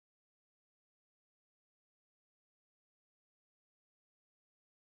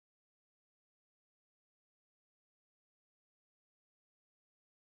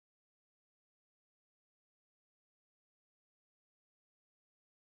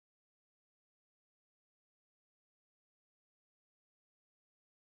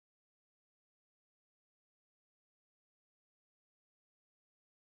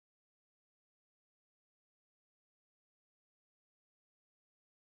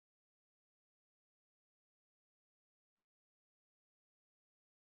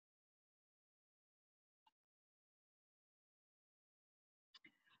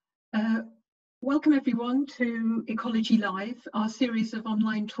Uh, Welcome everyone to Ecology Live, our series of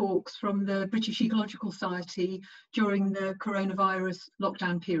online talks from the British Ecological Society during the coronavirus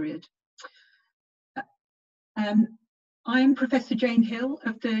lockdown period. I'm Professor Jane Hill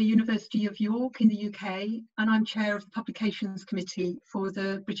of the University of York in the UK, and I'm Chair of the Publications Committee for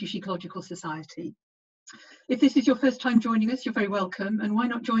the British Ecological Society. If this is your first time joining us, you're very welcome, and why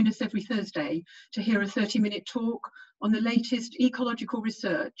not join us every Thursday to hear a 30-minute talk on the latest ecological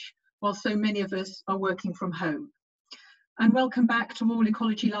research while so many of us are working from home. And welcome back to all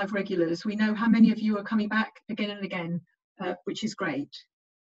Ecology Live regulars. We know how many of you are coming back again and again, which is great.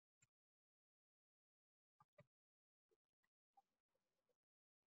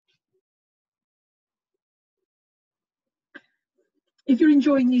 If you're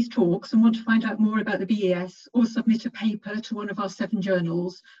enjoying these talks and want to find out more about the BES or submit a paper to one of our 7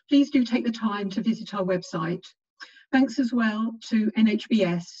 journals, please do take the time to visit our website. Thanks as well to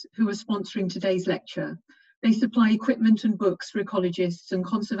NHBS, who are sponsoring today's lecture. They supply equipment and books for ecologists and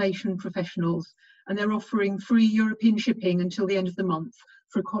conservation professionals, and they're offering free European shipping until the end of the month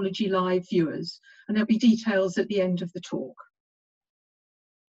for Ecology Live viewers. And there'll be details at the end of the talk.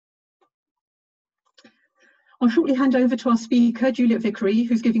 I'll shortly hand over to our speaker, Juliet Vickery,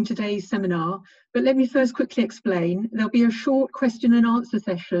 who's giving today's seminar. But let me first quickly explain. There'll be a short question and answer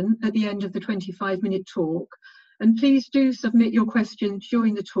session at the end of the 25-minute talk. And please do submit your questions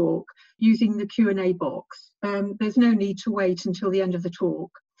during the talk using the Q&A box. There's no need to wait until the end of the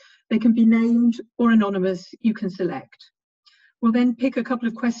talk. They can be named or anonymous, you can select. We'll then pick a couple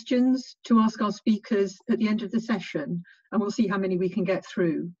of questions to ask our speakers at the end of the session, and we'll see how many we can get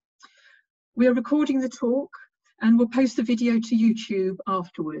through. We are recording the talk and we'll post the video to YouTube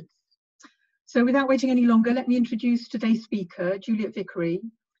afterwards. So without waiting any longer, let me introduce today's speaker, Juliet Vickery,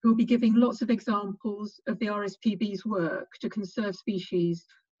 who will be giving lots of examples of the RSPB's work to conserve species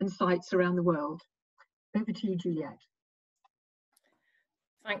and sites around the world. Over to you, Juliet.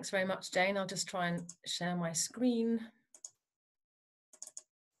 Thanks very much, Jane. I'll just try and share my screen.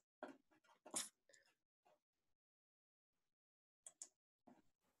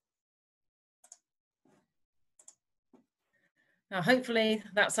 Now, hopefully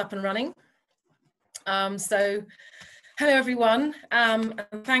that's up and running. Hello everyone, and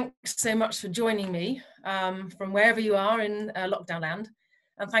thanks so much for joining me from wherever you are in lockdown land,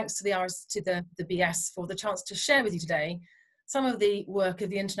 and thanks to the BS for the chance to share with you today some of the work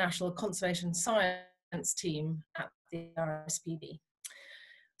of the International Conservation Science team at the RSPB.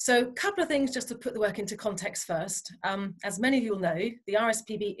 So a couple of things just to put the work into context first. As many of you will know, the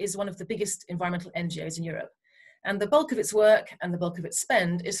RSPB is one of the biggest environmental NGOs in Europe, and the bulk of its work and the bulk of its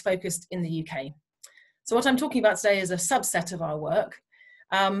spend is focused in the UK. So what I'm talking about today is a subset of our work,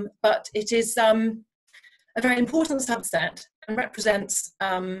 but it is a very important subset and represents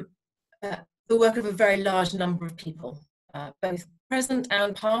the work of a very large number of people, both present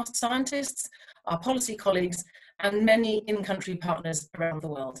and past scientists, our policy colleagues, and many in-country partners around the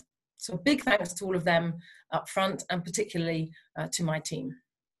world. So a big thanks to all of them up front, and particularly to my team.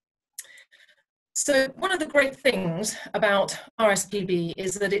 So one of the great things about RSPB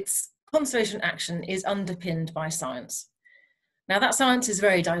is that its conservation action is underpinned by science. Now that science is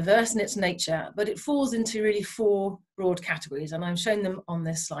very diverse in its nature, but it falls into really 4 broad categories, and I'm showing them on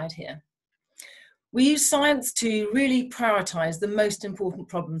this slide here. We use science to really prioritise the most important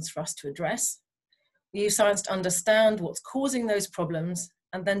problems for us to address. We use science to understand what's causing those problems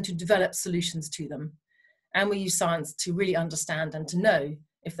and then to develop solutions to them. And we use science to really understand and to know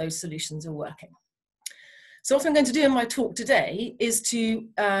if those solutions are working. So what I'm going to do in my talk today is to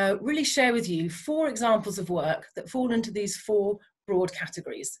really share with you 4 examples of work that fall into these 4 broad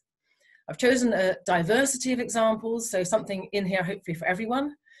categories. I've chosen a diversity of examples, so something in here hopefully for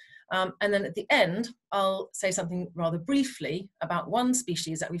everyone. And then at the end, I'll say something rather briefly about one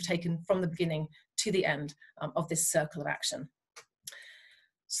species that we've taken from the beginning to the end of this circle of action.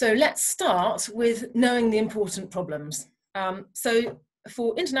 So let's start with knowing the important problems.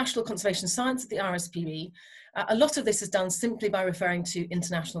 For international conservation science at the RSPB, a lot of this is done simply by referring to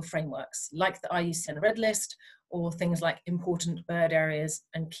international frameworks, like the IUCN Red List, or things like important bird areas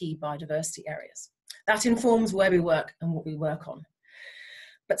and key biodiversity areas. That informs where we work and what we work on.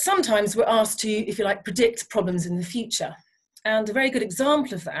 But sometimes we're asked to, if you like, predict problems in the future. And a very good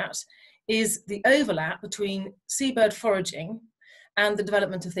example of that is the overlap between seabird foraging and the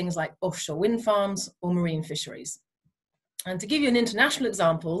development of things like offshore wind farms or marine fisheries. And to give you an international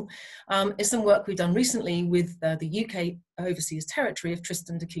example, is some work we've done recently with the UK overseas territory of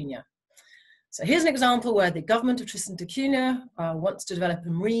Tristan da Cunha. So here's an example where the government of Tristan da Cunha wants to develop a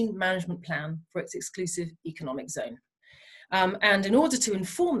marine management plan for its exclusive economic zone. And in order to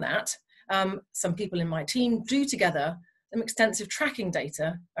inform that, some people in my team drew together some extensive tracking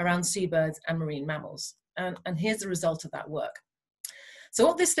data around seabirds and marine mammals. And here's the result of that work. So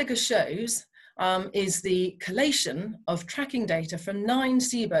what this figure shows is the collation of tracking data from 9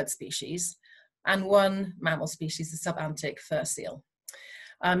 seabird species and 1 mammal species, the subantic fur seal.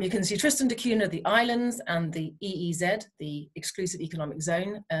 You can see Tristan da Cunha, the islands, and the EEZ, the exclusive economic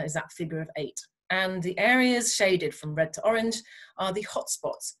zone, is that figure of 8. And the areas shaded from red to orange are the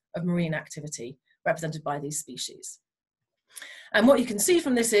hotspots of marine activity represented by these species. And what you can see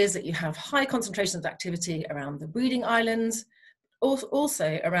from this is that you have high concentrations of activity around the breeding islands,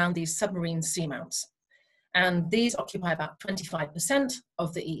 also around these submarine seamounts. And these occupy about 25%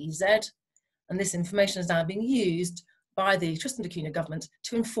 of the EEZ. And this information is now being used by the Tristan da Cunha government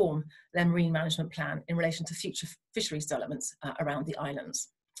to inform their marine management plan in relation to future fisheries developments around the islands.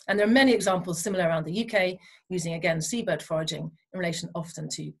 And there are many examples similar around the UK, using again seabird foraging in relation often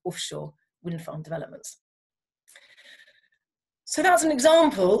to offshore wind farm developments. So that's an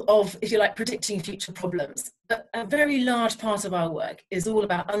example of, if you like, predicting future problems. But a very large part of our work is all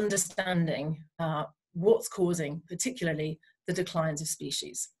about understanding what's causing particularly the declines of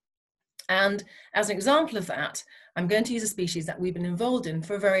species. And as an example of that, I'm going to use a species that we've been involved in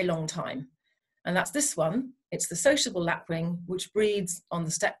for a very long time. And that's this one. It's the sociable lapwing, which breeds on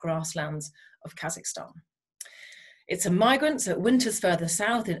the steppe grasslands of Kazakhstan. It's a migrant, so it winters further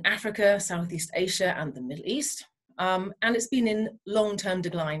south in Africa, Southeast Asia, and the Middle East. And it's been in long-term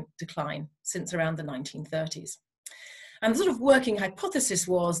decline since around the 1930s. And the sort of working hypothesis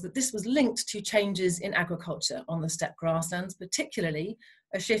was that this was linked to changes in agriculture on the steppe grasslands, particularly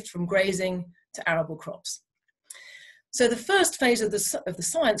a shift from grazing to arable crops. So the first phase of the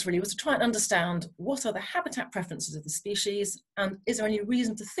science really was to try and understand what are the habitat preferences of the species, and is there any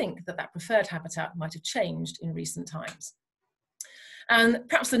reason to think that that preferred habitat might have changed in recent times. And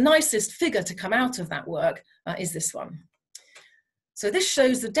perhaps the nicest figure to come out of that work is this one. So this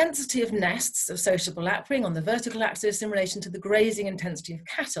shows the density of nests of sociable lapwing on the vertical axis in relation to the grazing intensity of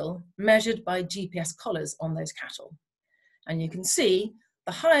cattle measured by GPS collars on those cattle. And you can see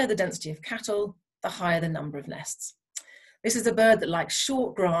the higher the density of cattle, the higher the number of nests. This is a bird that likes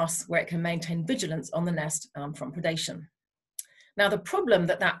short grass where it can maintain vigilance on the nest from predation. Now the problem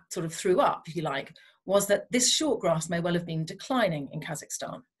that that sort of threw up, if you like, was that this short grass may well have been declining in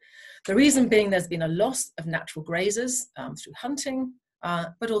Kazakhstan. The reason being there's been a loss of natural grazers through hunting,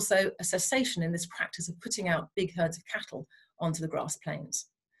 but also a cessation in this practice of putting out big herds of cattle onto the grass plains.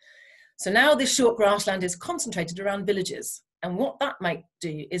 So now this short grassland is concentrated around villages, and what that might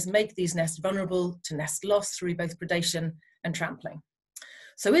do is make these nests vulnerable to nest loss through both predation and trampling.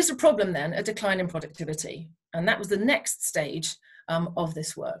 So is the problem then a decline in productivity? And that was the next stage of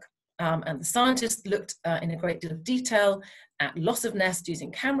this work. And the scientists looked in a great deal of detail at loss of nest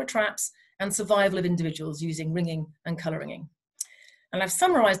using camera traps and survival of individuals using ringing and colour ringing. And I've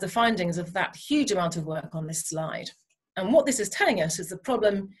summarised the findings of that huge amount of work on this slide. And what this is telling us is the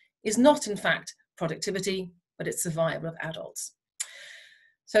problem is not in fact productivity, but it's survival of adults.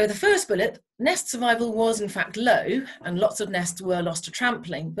 So the first bullet, nest survival was in fact low, and lots of nests were lost to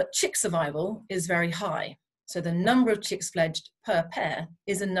trampling, but chick survival is very high. So the number of chicks fledged per pair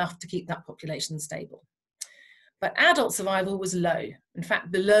is enough to keep that population stable. But adult survival was low, in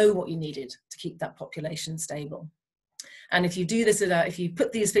fact below what you needed to keep that population stable. And if you do this, if you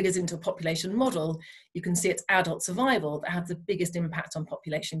put these figures into a population model, you can see it's adult survival that has the biggest impact on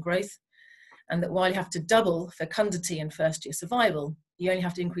population growth. And that while you have to double fecundity and first year survival, you only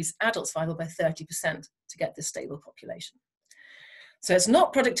have to increase adult survival by 30% to get this stable population. So it's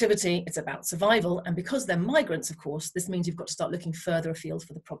not productivity, it's about survival. And because they're migrants, of course, this means you've got to start looking further afield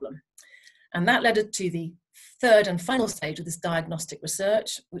for the problem. And that led to the third and final stage of this diagnostic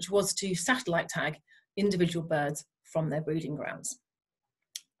research, which was to satellite tag individual birds from their breeding grounds.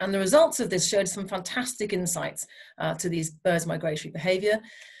 And the results of this showed some fantastic insights to these birds' migratory behaviour,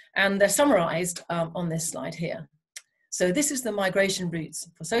 and they're summarised on this slide here. So this is the migration routes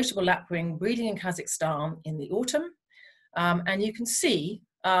for sociable lapwing breeding in Kazakhstan in the autumn. And you can see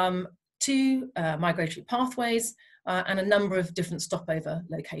 2 migratory pathways and a number of different stopover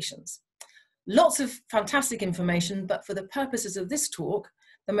locations. Lots of fantastic information, but for the purposes of this talk,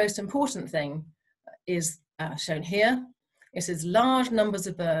 the most important thing is shown here. It says large numbers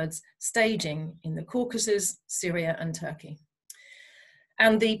of birds staging in the Caucasus, Syria, and Turkey.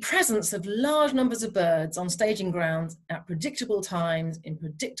 And the presence of large numbers of birds on staging grounds at predictable times in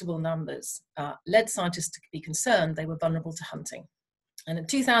predictable numbers led scientists to be concerned they were vulnerable to hunting. And in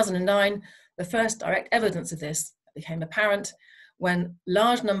 2009, the first direct evidence of this became apparent when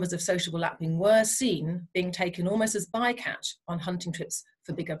large numbers of sociable lapwing were seen being taken almost as bycatch on hunting trips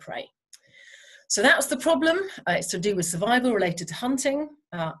for bigger prey. So that's the problem. It's to do with survival related to hunting.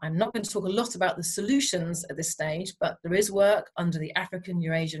 I'm not going to talk a lot about the solutions at this stage, but there is work under the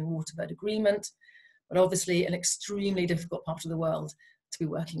African-Eurasian Waterbird Agreement, but obviously an extremely difficult part of the world to be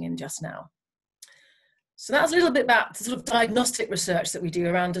working in just now. So that's a little bit about the sort of diagnostic research that we do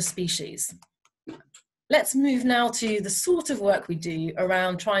around a species. Let's move now to the sort of work we do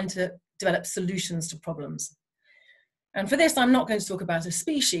around trying to develop solutions to problems. And for this, I'm not going to talk about a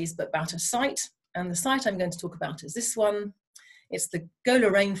species, but about a site. And the site I'm going to talk about is this one. It's the Gola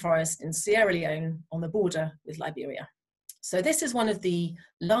rainforest in Sierra Leone on the border with Liberia. So this is one of the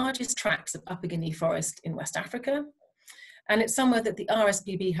largest tracts of Upper Guinea forest in West Africa. And it's somewhere that the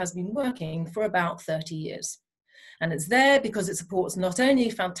RSPB has been working for about 30 years. And it's there because it supports not only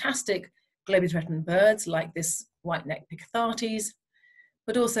fantastic globally threatened birds like this white-necked Picathartes,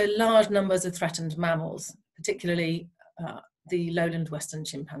 but also large numbers of threatened mammals, particularly the lowland western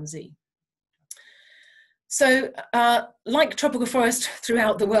chimpanzee. So, like tropical forest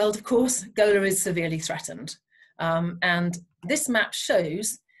throughout the world, of course, Gola is severely threatened. And this map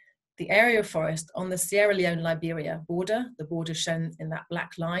shows the area of forest on the Sierra Leone-Liberia border, the border shown in that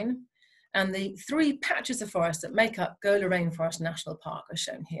black line, and the 3 patches of forest that make up Gola Rainforest National Park are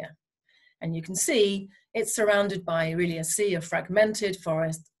shown here. And you can see it's surrounded by really a sea of fragmented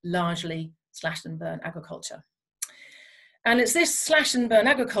forest, largely slash and burn agriculture. And it's this slash and burn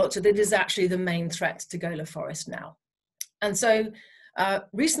agriculture that is actually the main threat to Gola forest now. And so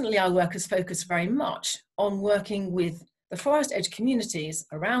recently our work has focused very much on working with the forest edge communities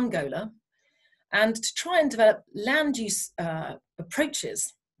around Gola and to try and develop land use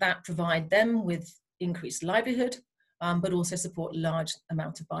approaches that provide them with increased livelihood, but also support large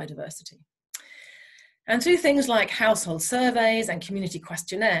amount of biodiversity. And through things like household surveys and community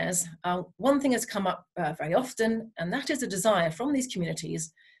questionnaires, one thing has come up very often, and that is a desire from these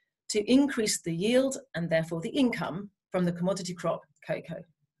communities to increase the yield and therefore the income from the commodity crop cocoa.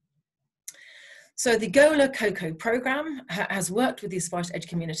 So the Gola Cocoa Programme has worked with these forest edge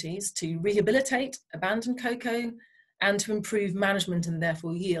communities to rehabilitate abandoned cocoa and to improve management and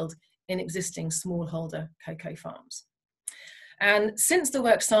therefore yield in existing smallholder cocoa farms. And since the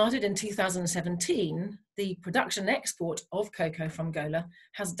work started in 2017, the production and export of cocoa from Gola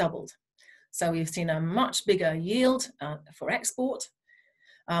has doubled. So we've seen a much bigger yield for export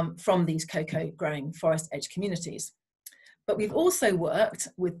from these cocoa growing forest edge communities. But we've also worked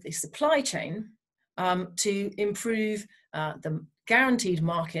with the supply chain to improve the guaranteed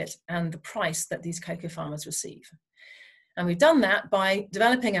market and the price that these cocoa farmers receive. And we've done that by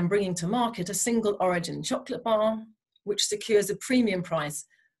developing and bringing to market a single origin chocolate bar, which secures a premium price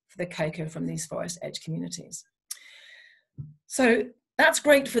for the cocoa from these forest edge communities. So that's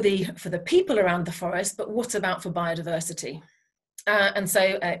great for the people around the forest, but what about for biodiversity? And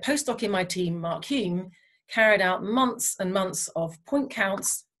so a postdoc in my team, Mark Hume, carried out months and months of point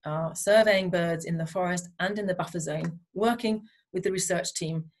counts, surveying birds in the forest and in the buffer zone, working with the research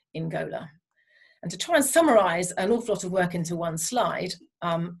team in Gola. And to try and summarize an awful lot of work into one slide,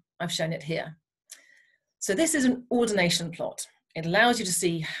 I've shown it here. So this is an ordination plot. It allows you to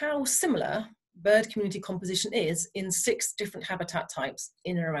see how similar bird community composition is in 6 different habitat types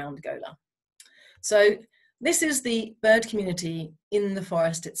in and around Gola. So this is the bird community in the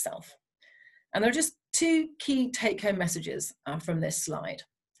forest itself. And there are just 2 key take-home messages from this slide.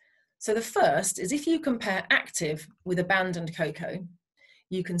 So the first is if you compare active with abandoned cocoa,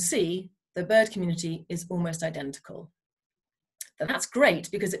 you can see the bird community is almost identical. And that's great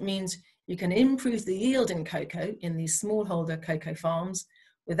because it means you can improve the yield in cocoa in these smallholder cocoa farms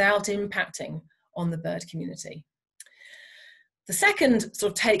without impacting on the bird community. The second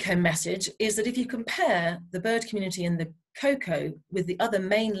sort of take-home message is that if you compare the bird community in the cocoa with the other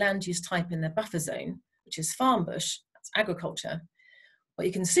main land use type in the buffer zone, which is farm bush, that's agriculture, what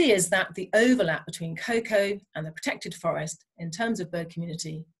you can see is that the overlap between cocoa and the protected forest in terms of bird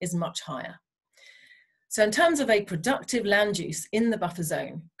community is much higher. So in terms of a productive land use in the buffer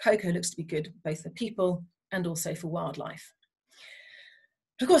zone, cocoa looks to be good both for people and also for wildlife.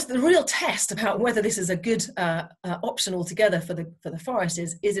 But of course, the real test about whether this is a good option altogether for the forest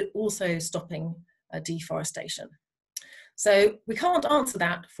is it also stopping deforestation? So we can't answer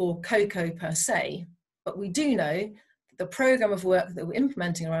that for cocoa per se, but we do know that the program of work that we're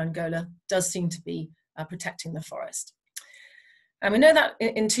implementing around Gola does seem to be protecting the forest. And we know that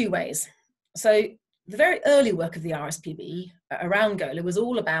in 2 ways. So the very early work of the RSPB around Gola was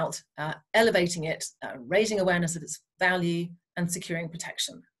all about elevating it, raising awareness of its value and securing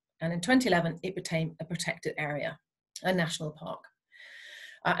protection. And in 2011, it became a protected area. a national park.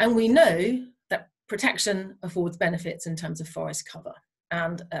 And we know that protection affords benefits in terms of forest cover.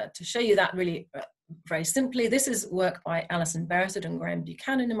 And to show you that really very simply, this is work by Alison Beresford and Graham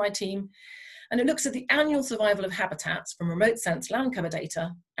Buchanan in my team, and it looks at the annual survival of habitats from remote sense land cover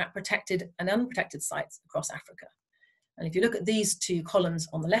data at protected and unprotected sites across Africa. And if you look at these two columns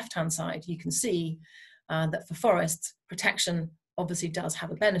on the left-hand side, you can see that for forests, protection obviously does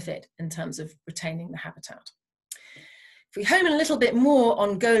have a benefit in terms of retaining the habitat. If we home in a little bit more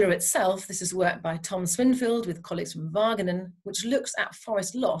on Gola itself, this is work by Tom Swinfield with colleagues from Wageningen, which looks at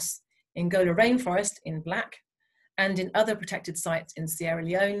forest loss in Gola rainforest in black and in other protected sites in Sierra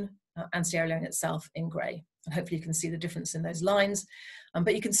Leone and Sierra Leone itself in grey. And hopefully you can see the difference in those lines,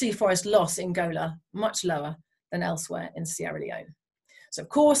 but you can see forest loss in Gola much lower than elsewhere in Sierra Leone. So of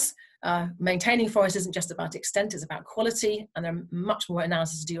course, maintaining forest isn't just about extent, it's about quality, and there are much more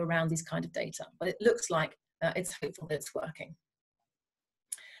analysis to do around these kind of data, but it looks like it's hopeful that it's working.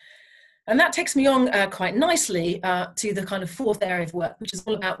 And that takes me on quite nicely to the kind of fourth area of work, which is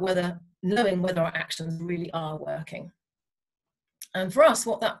all about knowing whether our actions really are working. And for us,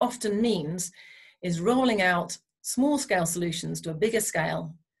 what that often means is rolling out small-scale solutions to a bigger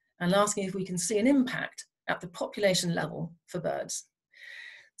scale and asking if we can see an impact at the population level for birds.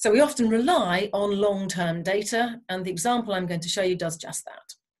 So we often rely on long-term data, and the example I'm going to show you does just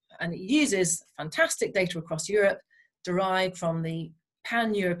that. And it uses fantastic data across Europe derived from the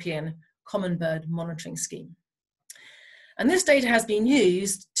Pan-European Common Bird Monitoring Scheme. And this data has been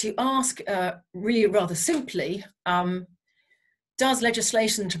used to ask really rather simply, does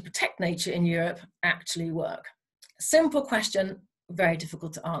legislation to protect nature in Europe actually work? A simple question, very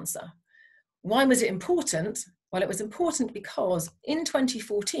difficult to answer. Why was it important? Well, it was important because in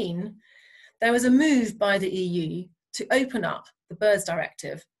 2014, there was a move by the EU to open up the Birds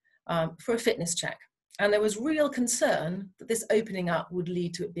Directive for a fitness check. And there was real concern that this opening up would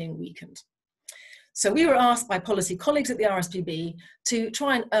lead to it being weakened. So we were asked by policy colleagues at the RSPB to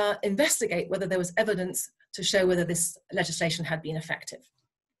try and investigate whether there was evidence to show whether this legislation had been effective.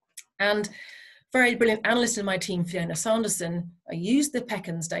 And very brilliant analyst in my team, Fiona Sanderson, used the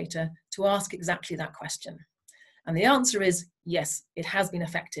Peckens data to ask exactly that question. And the answer is yes, it has been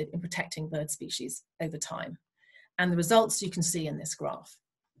effective in protecting bird species over time. And the results you can see in this graph.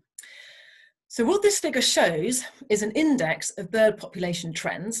 So what this figure shows is an index of bird population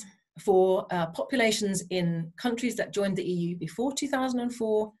trends for populations in countries that joined the EU before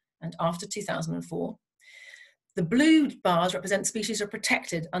 2004 and after 2004. The blue bars represent species that are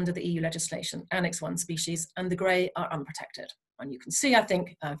protected under the EU legislation, Annex 1 species, and the grey are unprotected. And you can see, I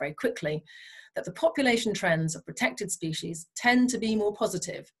think, very quickly, that the population trends of protected species tend to be more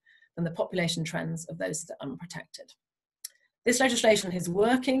positive than the population trends of those that are unprotected. This legislation is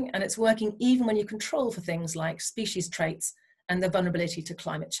working, and it's working even when you control for things like species traits and their vulnerability to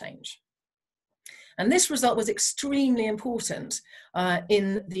climate change. And this result was extremely important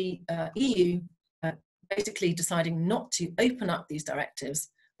in the EU basically deciding not to open up these directives,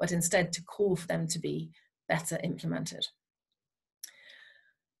 but instead to call for them to be better implemented.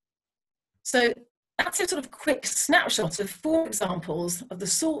 So that's a sort of quick snapshot of 4 examples of the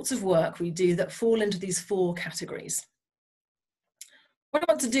sorts of work we do that fall into these 4 categories. What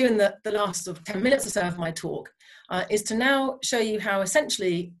I want to do in the last sort of 10 minutes or so of my talk is to now show you how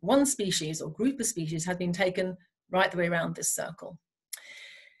essentially one species or group of species has been taken right the way around this circle.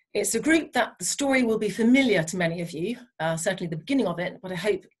 It's a group that the story will be familiar to many of you, certainly the beginning of it, but I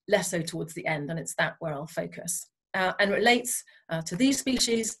hope less so towards the end, and it's that where I'll focus. And relates to these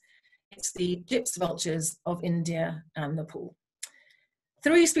species. It's the gyps vultures of India and Nepal.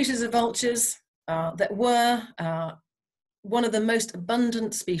 3 species of vultures that were one of the most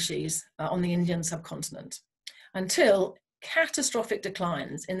abundant species on the Indian subcontinent until catastrophic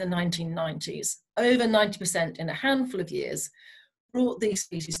declines in the 1990s, over 90% in a handful of years, brought these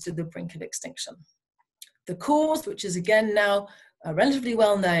species to the brink of extinction. The cause, which is again now relatively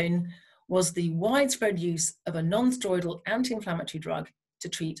well known, was the widespread use of a non-steroidal anti-inflammatory drug to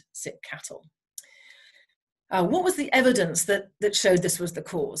treat sick cattle. What was the evidence that showed this was the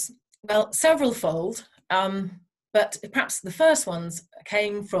cause? Well, several-fold, but perhaps the first ones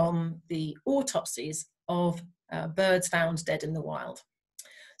came from the autopsies of birds found dead in the wild.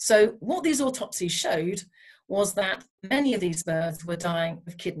 So what these autopsies showed was that many of these birds were dying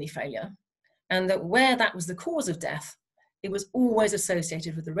of kidney failure, and that where that was the cause of death, it was always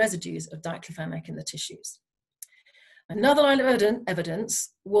associated with the residues of diclofenac in the tissues. Another line of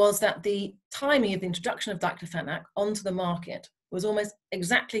evidence was that the timing of the introduction of diclofenac onto the market was almost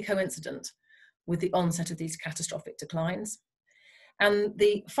exactly coincident with the onset of these catastrophic declines. And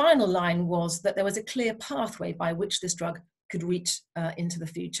the final line was that there was a clear pathway by which this drug could reach into the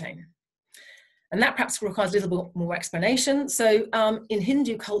food chain. And that perhaps requires a little bit more explanation. So in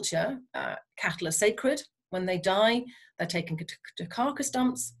Hindu culture, cattle are sacred. When they die, they're taken to carcass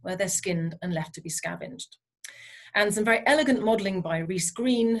dumps where they're skinned and left to be scavenged. And some very elegant modelling by Rhys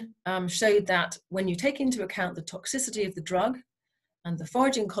Green showed that when you take into account the toxicity of the drug and the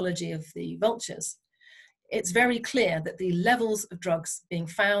foraging ecology of the vultures, it's very clear that the levels of drugs being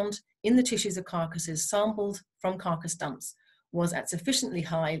found in the tissues of carcasses sampled from carcass dumps was at sufficiently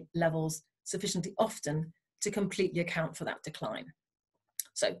high levels, sufficiently often, to completely account for that decline.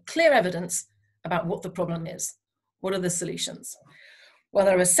 So clear evidence about what the problem is. What are the solutions? Well,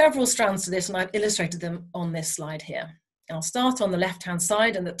 there are several strands to this, and I've illustrated them on this slide here. I'll start on the left-hand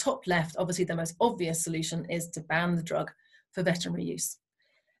side, and the top left, obviously the most obvious solution is to ban the drug for veterinary use.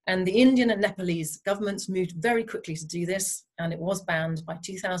 And the Indian and Nepalese governments moved very quickly to do this, and it was banned by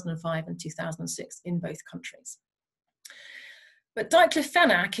 2005 and 2006 in both countries. But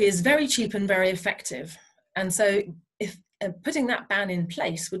diclofenac is very cheap and very effective. And so if putting that ban in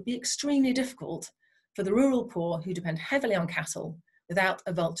place would be extremely difficult for the rural poor who depend heavily on cattle without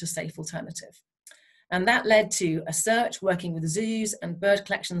a vulture-safe alternative. And that led to a search working with zoos and bird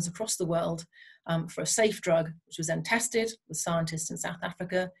collections across the world for a safe drug, which was then tested with scientists in South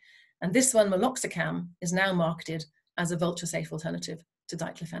Africa. And this one, meloxicam, is now marketed as a vulture-safe alternative to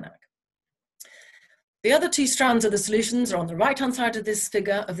diclofenac. The other two strands of the solutions are on the right-hand side of this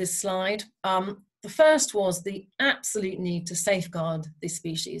figure, of this slide. The first was the absolute need to safeguard this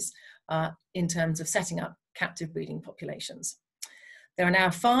species in terms of setting up captive breeding populations. There are now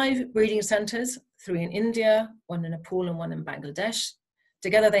 5 breeding centres, 3 in India, 1 in Nepal and 1 in Bangladesh.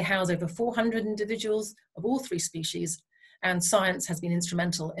 Together they house over 400 individuals of all 3 species, and science has been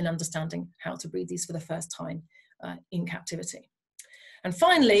instrumental in understanding how to breed these for the first time in captivity. And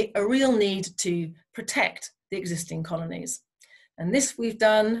finally, a real need to protect the existing colonies. And this we've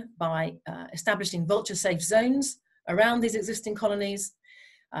done by establishing vulture-safe zones around these existing colonies,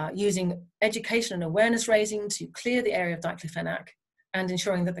 using education and awareness raising to clear the area of diclofenac, and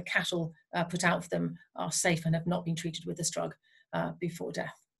ensuring that the cattle put out for them are safe and have not been treated with this drug before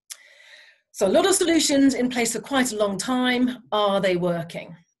death. So a lot of solutions in place for quite a long time. Are they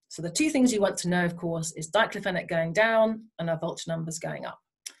working? So the 2 things you want to know, of course, is diclofenac going down and our vulture numbers going up.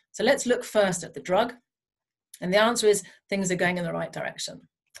 So let's look first at the drug. And the answer is things are going in the right direction.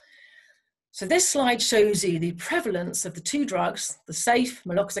 So this slide shows you the prevalence of the 2 drugs, the safe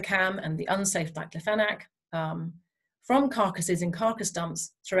meloxicam and the unsafe diclofenac, from carcasses in carcass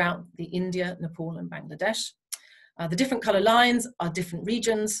dumps throughout the India, Nepal and Bangladesh. The different colour lines are different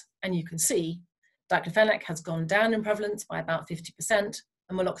regions, and you can see diclofenac has gone down in prevalence by about 50%,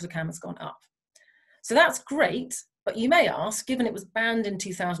 and meloxicam has gone up. So that's great, but you may ask, given it was banned in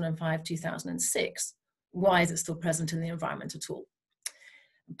 2005, 2006, why is it still present in the environment at all?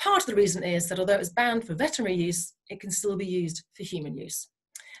 And part of the reason is that although it was banned for veterinary use, it can still be used for human use.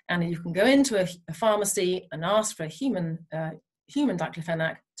 And you can go into a pharmacy and ask for a human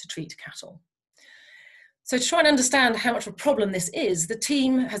diclofenac to treat cattle. So to try and understand how much of a problem this is, the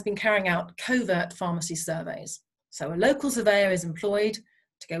team has been carrying out covert pharmacy surveys. So a local surveyor is employed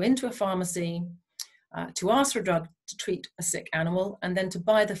to go into a pharmacy, to ask for a drug to treat a sick animal, and then to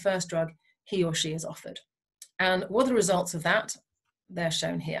buy the first drug he or she is offered. And what are the results of that? They're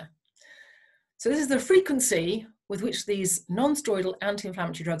shown here. So this is the frequency with which these non-steroidal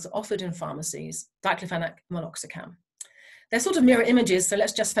anti-inflammatory drugs are offered in pharmacies, diclofenac, meloxicam. They're sort of mirror images, so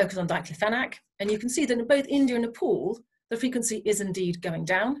let's just focus on diclofenac. And you can see that in both India and Nepal, the frequency is indeed going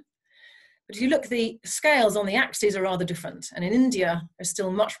down. But if you look, the scales on the axes are rather different. And in India, they're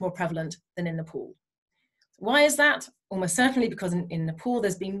still much more prevalent than in Nepal. Why is that? Almost certainly because in Nepal,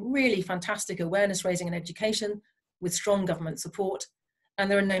 there's been really fantastic awareness raising and education with strong government support. And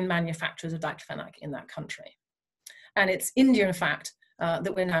there are no manufacturers of diclofenac in that country. And it's India, in fact,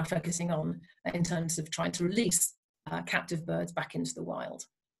 that we're now focusing on in terms of trying to release captive birds back into the wild.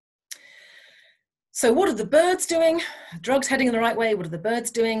 So what are the birds doing? Drugs heading in the right way, what are the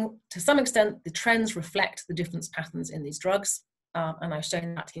birds doing? To some extent, the trends reflect the difference patterns in these drugs, and I've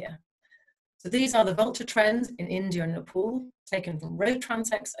shown that here. So these are the vulture trends in India and Nepal, taken from road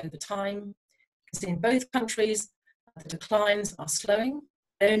transects over time. You can see in both countries, the declines are slowing.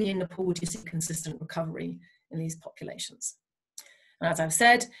 Only in Nepal do you see consistent recovery in these populations. And as I've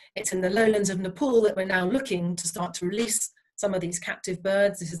said, it's in the lowlands of Nepal that we're now looking to start to release some of these captive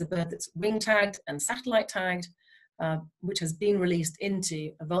birds. This is a bird that's wing tagged and satellite tagged, which has been released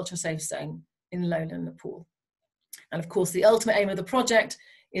into a vulture safe zone in lowland Nepal. And of course, the ultimate aim of the project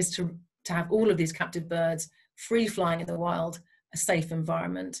is to have all of these captive birds free flying in the wild a safe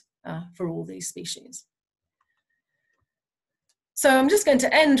environment for all these species. So I'm just going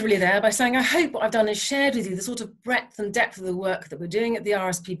to end really there by saying I hope what I've done is shared with you the sort of breadth and depth of the work that we're doing at the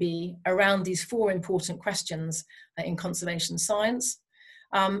RSPB around these 4 important questions in conservation science.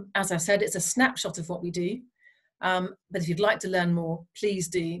 As I said, it's a snapshot of what we do, but if you'd like to learn more, please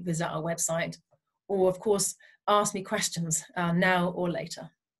do visit our website, or of course, ask me questions now or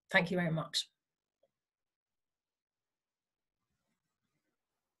later. Thank you very much.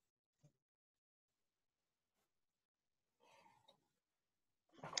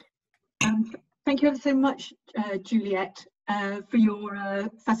 Thank you ever so much, Juliet, for your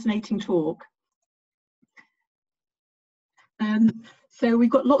fascinating talk. So we've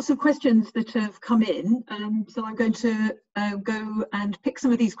got lots of questions that have come in, so I'm going to go and pick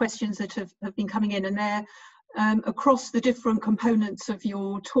some of these questions that have been coming in, and they're across the different components of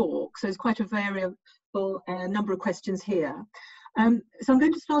your talk, so there's quite a variable number of questions here. So I'm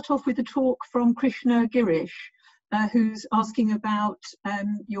going to start off with a talk from Krishna Girish, who's asking about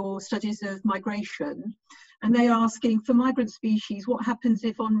your studies of migration. And they are asking, for migrant species, what happens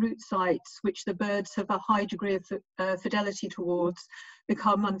if en route sites, which the birds have a high degree of fidelity towards,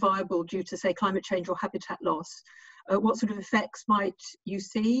 become unviable due to, say, climate change or habitat loss? What sort of effects might you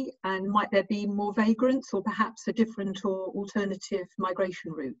see? And might there be more vagrants or perhaps a different or alternative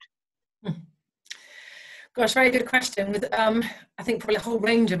migration route? Gosh, very good question, with I think probably a whole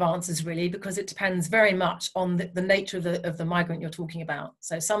range of answers really, because it depends very much on the nature of the migrant you're talking about.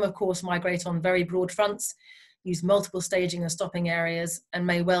 So some of course migrate on very broad fronts, use multiple staging and stopping areas, and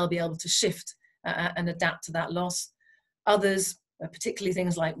may well be able to shift and adapt to that loss. Others, particularly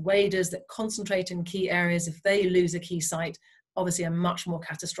things like waders that concentrate in key areas, if they lose a key site, obviously a much more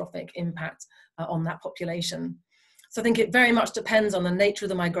catastrophic impact on that population. So I think it very much depends on the nature of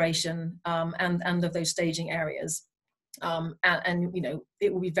the migration and of those staging areas. And you know,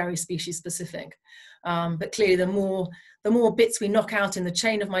 it will be very species specific. But clearly the more bits we knock out in the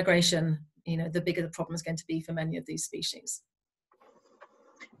chain of migration, you know, the bigger the problem is going to be for many of these species.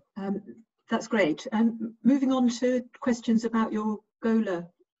 That's great. Moving on to questions about your Gola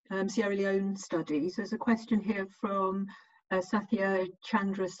Sierra Leone studies. There's a question here from Sathya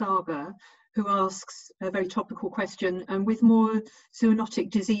Chandra Saga, who asks a very topical question, with more zoonotic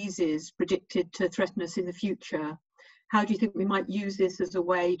diseases predicted to threaten us in the future, how do you think we might use this as a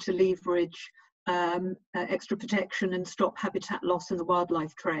way to leverage extra protection and stop habitat loss in the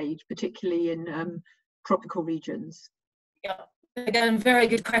wildlife trade, particularly in tropical regions? Yeah, again, very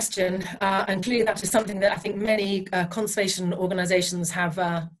good question. And clearly that is something that I think many conservation organisations have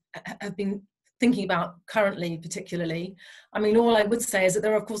been thinking about currently, particularly. I mean, all I would say is that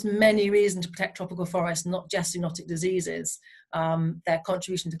there are, of course, many reasons to protect tropical forests, not just zoonotic diseases. Their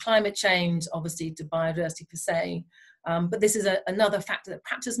contribution to climate change, obviously to biodiversity per se. But this is another factor that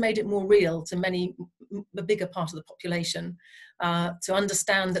perhaps has made it more real to the bigger part of the population, to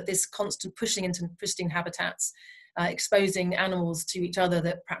understand that this constant pushing into pristine habitats, exposing animals to each other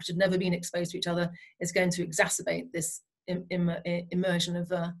that perhaps had never been exposed to each other, is going to exacerbate this immersion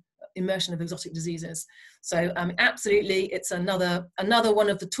of exotic diseases. So absolutely, it's another one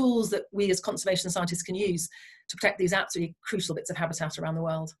of the tools that we as conservation scientists can use to protect these absolutely crucial bits of habitat around the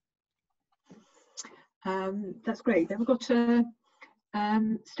world. That's great. Then we've got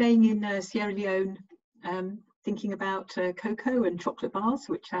staying in Sierra Leone, thinking about cocoa and chocolate bars,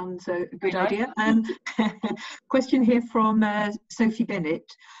 which sounds a good idea. Question here from Sophie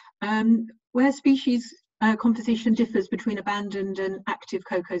Bennett. Where species composition differs between abandoned and active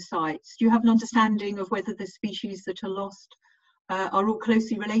cocoa sites, do you have an understanding of whether the species that are lost are all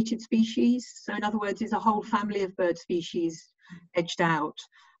closely related species? So in other words, is a whole family of bird species edged out?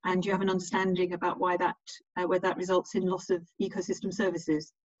 And do you have an understanding about why that, where that results in loss of ecosystem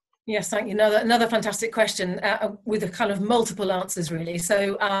services? Yes, thank you. Another fantastic question with a kind of multiple answers, really.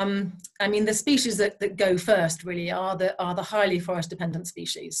 So, I mean, the species that go first really are the highly forest-dependent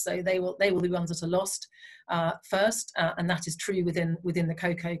species. So they will be ones that are lost first, and that is true within the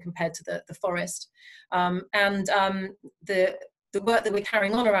cocoa compared to the forest. The work that we're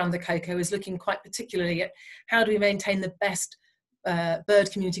carrying on around the cocoa is looking quite particularly at how do we maintain the best bird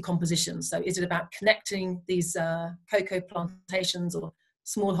community composition. So is it about connecting these cocoa plantations or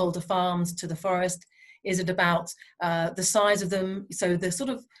smallholder farms to the forest? Is it about the size of them? So the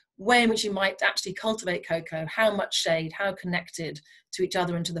sort of way in which you might actually cultivate cocoa, how much shade, how connected to each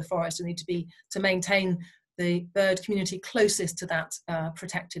other and to the forest you need to be to maintain the bird community closest to that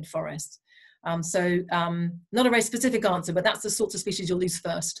protected forest. Not a very specific answer, but that's the sorts of species you'll lose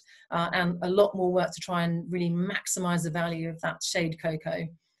first, and a lot more work to try and really maximize the value of that shade cocoa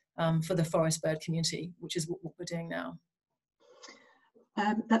for the forest bird community, which is what we're doing now.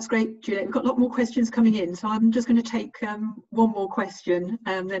 That's great, Juliet. We've got a lot more questions coming in, so I'm just going to take one more question,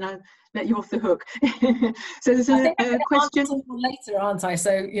 then I'll let you off the hook. So there's a question later, aren't I?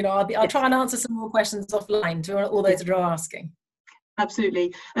 So I'll try and answer some more questions offline to all those that are asking.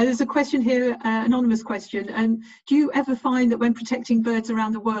 Absolutely. There's a question here, anonymous question. Do you ever find that when protecting birds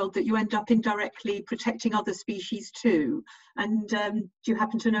around the world that you end up indirectly protecting other species too? And do you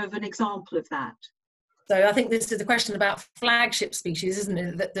happen to know of an example of that? So I think this is a question about flagship species, isn't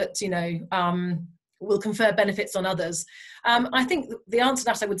it? That will confer benefits on others. I think the answer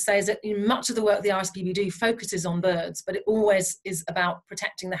to that I would say is that much of the work the RSPB do focuses on birds, but it always is about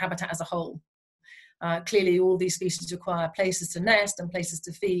protecting the habitat as a whole. Clearly, all these species require places to nest and places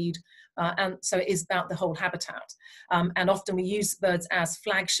to feed, and so it is about the whole habitat. And often we use birds as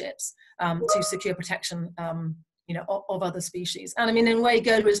flagships to secure protection, of other species. And I mean, in a way,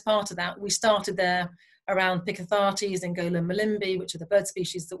 Gola is part of that. We started there around Picathartes and Gola malimbi, which are the bird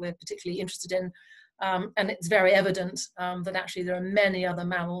species that we're particularly interested in. And it's very evident that actually there are many other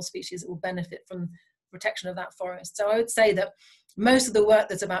mammal species that will benefit from protection of that forest. So I would say that most of the work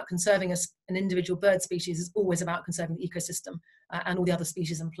that's about conserving an individual bird species is always about conserving the ecosystem and all the other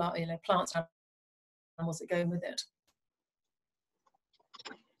species and plants and animals that go in with it.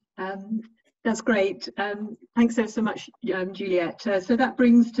 That's great. Thanks so much, Juliet. So that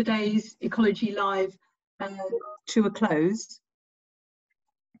brings today's Ecology Live to a close.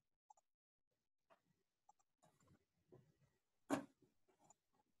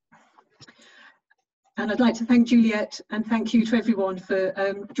 And I'd like to thank Juliet and thank you to everyone for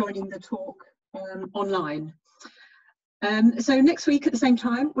joining the talk online. So next week at the same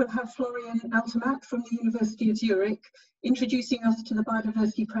time, we'll have Florian Altemat from the University of Zurich introducing us to the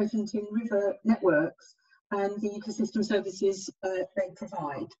biodiversity present in river networks and the ecosystem services they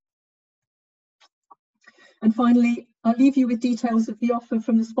provide. And finally, I'll leave you with details of the offer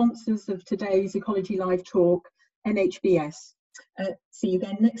from the sponsors of today's Ecology Live talk, NHBS. See you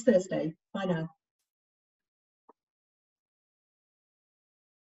again next Thursday. Bye now.